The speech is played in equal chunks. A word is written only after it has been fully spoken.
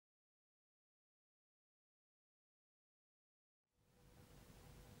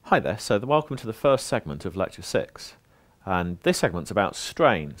Hi there, welcome to the first segment of Lecture 6. And this segment's about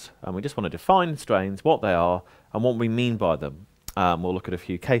strains, and we just want to define strains, what they are, and what we mean by them. We'll look at a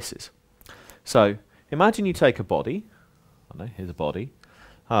few cases. So, imagine you take a body, I don't know, here's a body,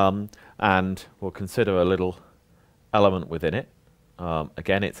 and we'll consider a little element within it.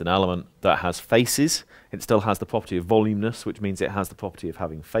 Again, it's an element that has faces. It still has the property of voluminous, which means it has the property of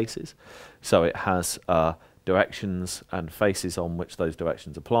having faces. So it has directions and faces on which those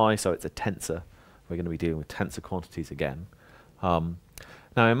directions apply, so it's a tensor. We're going to be dealing with tensor quantities again. Now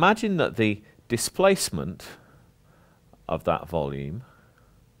imagine that the displacement of that volume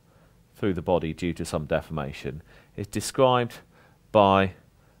through the body due to some deformation is described by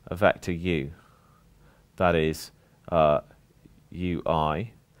a vector u, that is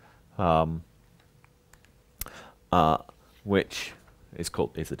ui, which is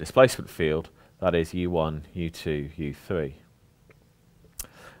the displacement field, that is u1, u2, u3.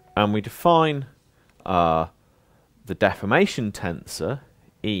 And we define the deformation tensor,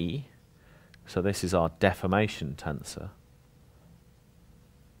 E, so this is our deformation tensor,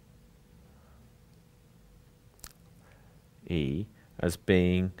 E, as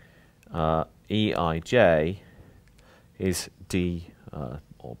being Eij is d,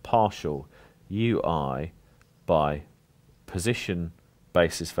 or partial, ui by position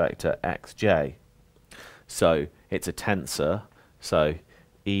basis vector xj. So it's a tensor, so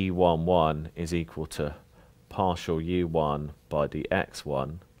E11 is equal to partial u1 by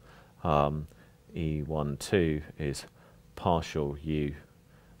dx1, E12 is partial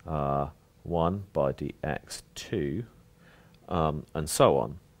u1 by dx2, and so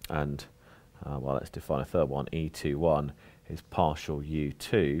on. And well, let's define a third one. E21 is partial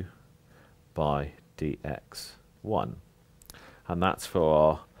u2 by dx1. And that's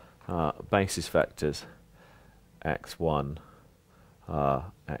for our basis vectors x1,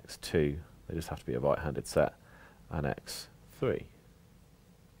 x2, they just have to be a right-handed set, and x3.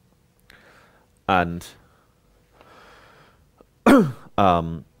 And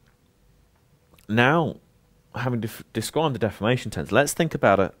now, having described the deformation tensor, let's think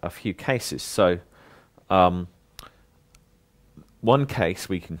about a few cases. So, one case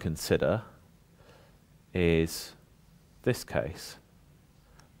we can consider is this case.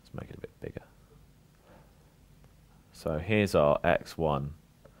 Let's make it a bit bigger. So here's our x1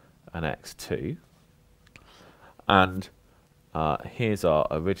 and x2, and here's our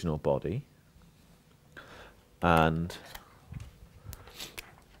original body, and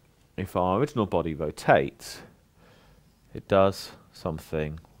if our original body rotates, it does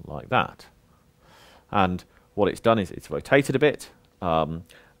something like that. And what it's done is it's rotated a bit,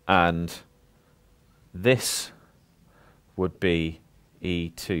 and this would be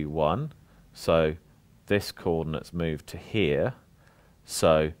E21, so this coordinate's moved to here,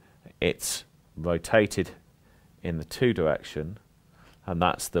 so it's rotated in the 2 direction, and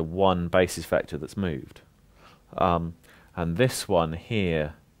that's the one basis vector that's moved. And this one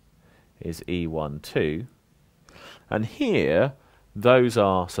here is E12, and here those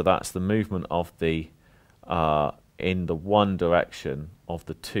are, so that's the movement of the in the one direction of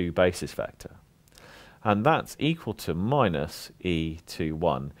the 2 basis vector, and that's equal to minus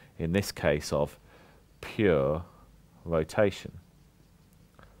E21 in this case of pure rotation.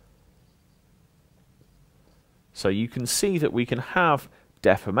 So you can see that we can have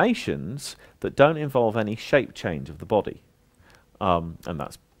deformations that don't involve any shape change of the body, and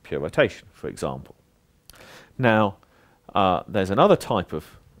that's pure rotation, for example. Now there's another type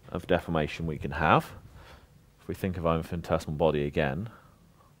of deformation we can have. If we think of our infinitesimal body again,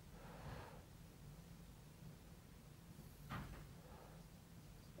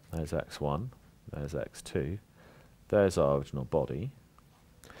 there's x1, there's x2, there's our original body,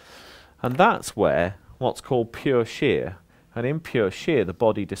 and that's where what's called pure shear, and in pure shear the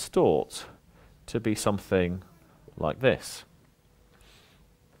body distorts to be something like this.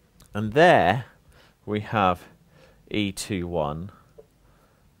 And there we have E21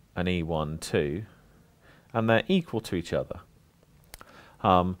 and E12, and they're equal to each other.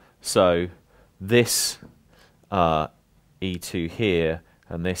 So this E2 here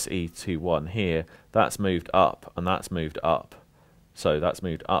and this E21 here, that's moved up and that's moved up. So that's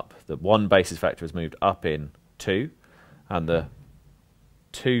moved up. The one basis vector has moved up in 2, and the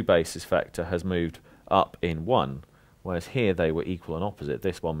 2 basis vector has moved up in 1, whereas here they were equal and opposite.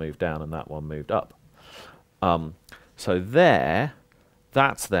 This one moved down and that one moved up. So there,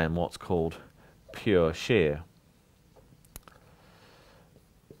 that's then what's called pure shear.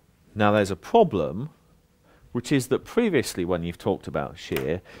 Now there's a problem, which is that previously when you've talked about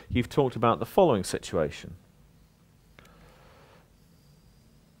shear, you've talked about the following situation.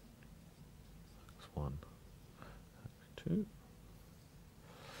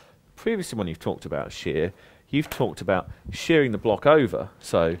 Previously when you've talked about shear, you've talked about shearing the block over,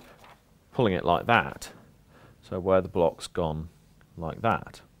 so pulling it like that, so where the block's gone like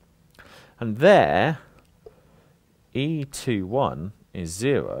that. And there, E21 is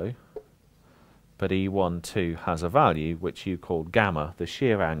 0, but E12 has a value which you called gamma, the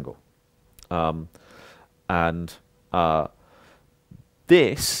shear angle.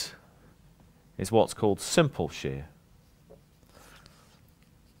 This is what's called simple shear.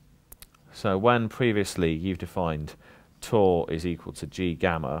 So when previously you've defined tau is equal to G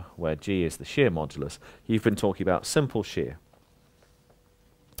gamma, where G is the shear modulus, you've been talking about simple shear.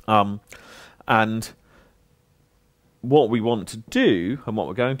 And what we want to do, and what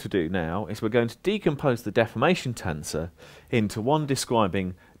we're going to do now, is we're going to decompose the deformation tensor into one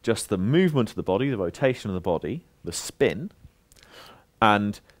describing just the movement of the body, the rotation of the body, the spin,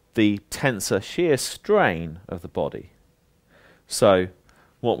 and the tensor shear strain of the body. So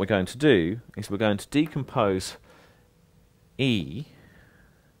what we're going to do is we're going to decompose E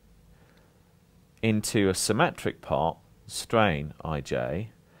into a symmetric part, strain ij,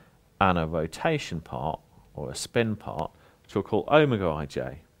 and a rotation part, or a spin part, which we'll call omega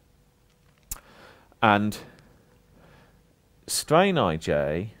ij. And strain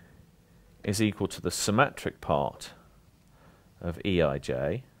ij is equal to the symmetric part of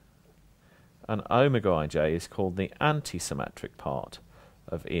Eij, and omega ij is called the anti-symmetric part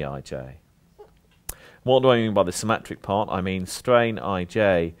of Eij. What do I mean by the symmetric part? I mean strain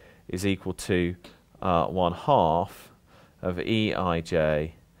ij is equal to 1/2 of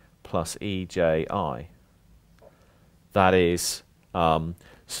Eij plus Eji. That is,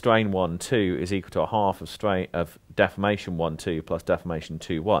 strain 1,2 is equal to 1/2 of strain of deformation 1,2 plus deformation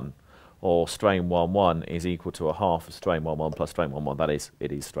 2,1, or strain 1,1 is equal to 1/2 of strain 1,1 plus strain 1,1. That is,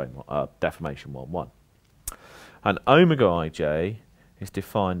 it is strain deformation 1,1. And omega ij is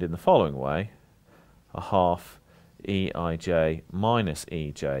defined in the following way: 1/2 Eij minus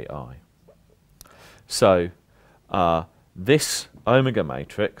Eji. So this omega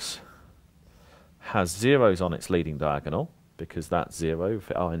matrix has zeros on its leading diagonal, because that's 0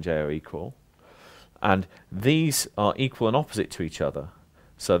 if R and J are equal, and these are equal and opposite to each other.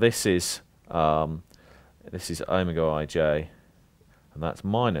 So this is omega ij, and that's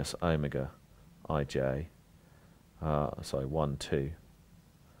minus omega ij. Sorry, 1,2.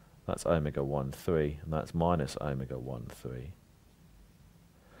 That's omega 1,3, and that's minus omega 1,3.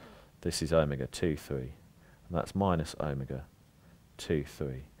 This is omega 2,3, and that's minus omega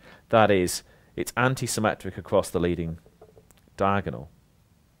 2,3. That is, it's anti-symmetric across the leading diagonal,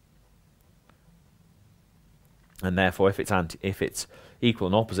 and therefore if it's equal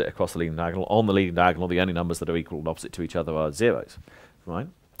and opposite across the leading diagonal, on the leading diagonal the only numbers that are equal and opposite to each other are zeros, right?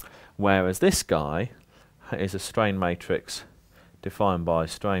 Whereas this guy is a strain matrix defined by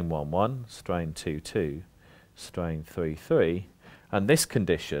strain 1,1, strain 2,2, strain 3,3, and this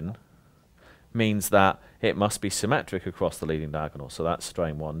condition means that it must be symmetric across the leading diagonal. So that's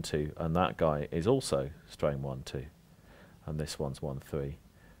strain 1,2, and that guy is also strain 1,2, and this one's 1,3,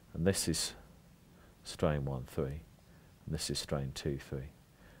 and this is strain 1,3, and this is strain 2,3,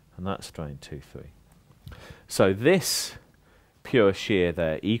 and that's strain 2,3. So this pure shear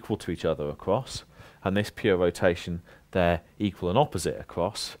they're equal to each other across, and this pure rotation they're equal and opposite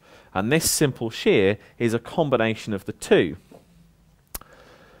across, and this simple shear is a combination of the two.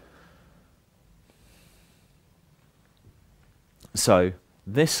 So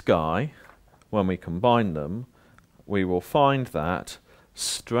this guy, when we combine them, we will find that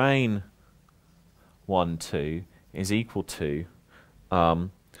strain 1,2 is equal to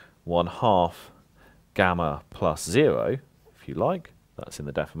 1/2 gamma plus 0, if you like. That's in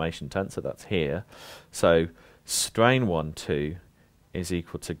the deformation tensor, that's here. So strain 1,2 is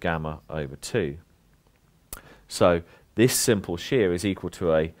equal to gamma over 2. So this simple shear is equal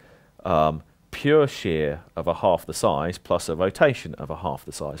to a pure shear of 1/2 the size plus a rotation of 1/2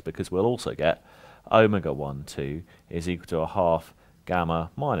 the size, because we'll also get omega 1,2 is equal to 1/2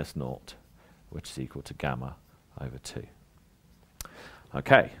 gamma minus 0, which is equal to gamma over 2.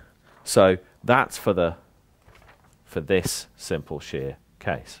 Okay, so that's for this simple shear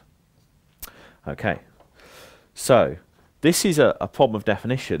case. Okay, so this is a problem of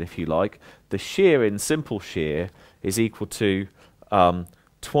definition, if you like. The shear in simple shear is equal to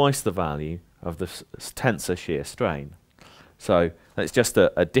twice the value of the tensor shear strain. So that's just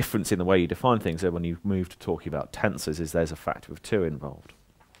a difference in the way you define things. So when you move to talking about tensors, is there's a factor of 2 involved.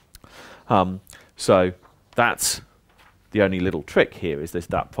 So that's the only little trick here, is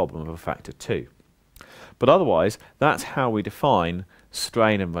that problem of a factor 2. But otherwise, that's how we define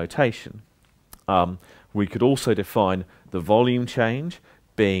strain and rotation. We could also define the volume change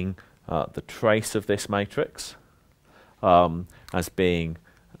being the trace of this matrix, as being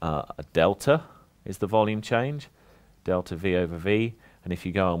a delta is the volume change, delta V over V, and if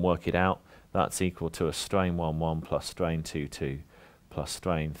you go and work it out, that's equal to a strain 1,1 plus strain 2,2 plus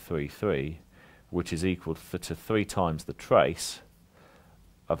strain 3,3, which is equal to 3 times the trace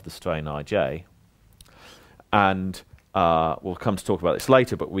of the strain ij. And we'll come to talk about this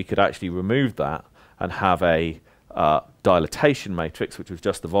later, but we could actually remove that and have a dilatation matrix, which was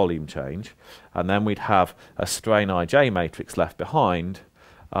just the volume change, and then we'd have a strain ij matrix left behind.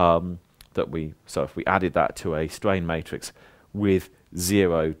 So if we added that to a strain matrix with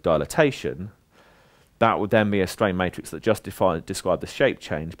 0 dilatation, that would then be a strain matrix that just described the shape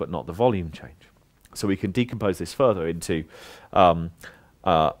change but not the volume change. So we can decompose this further into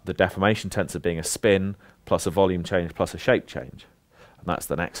the deformation tensor being a spin plus a volume change plus a shape change. And that's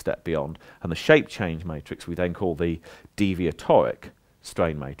the next step beyond. And the shape change matrix we then call the deviatoric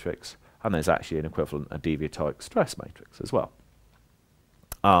strain matrix, and there's actually an equivalent, a deviatoric stress matrix as well.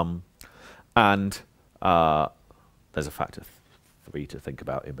 There's a factor 3 to think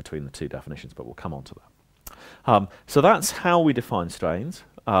about in between the two definitions, but we'll come on to that. So that's how we define strains,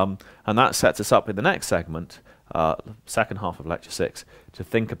 and that sets us up in the next segment, second half of lecture 6, to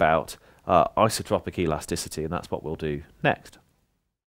think about isotropic elasticity, and that's what we'll do next.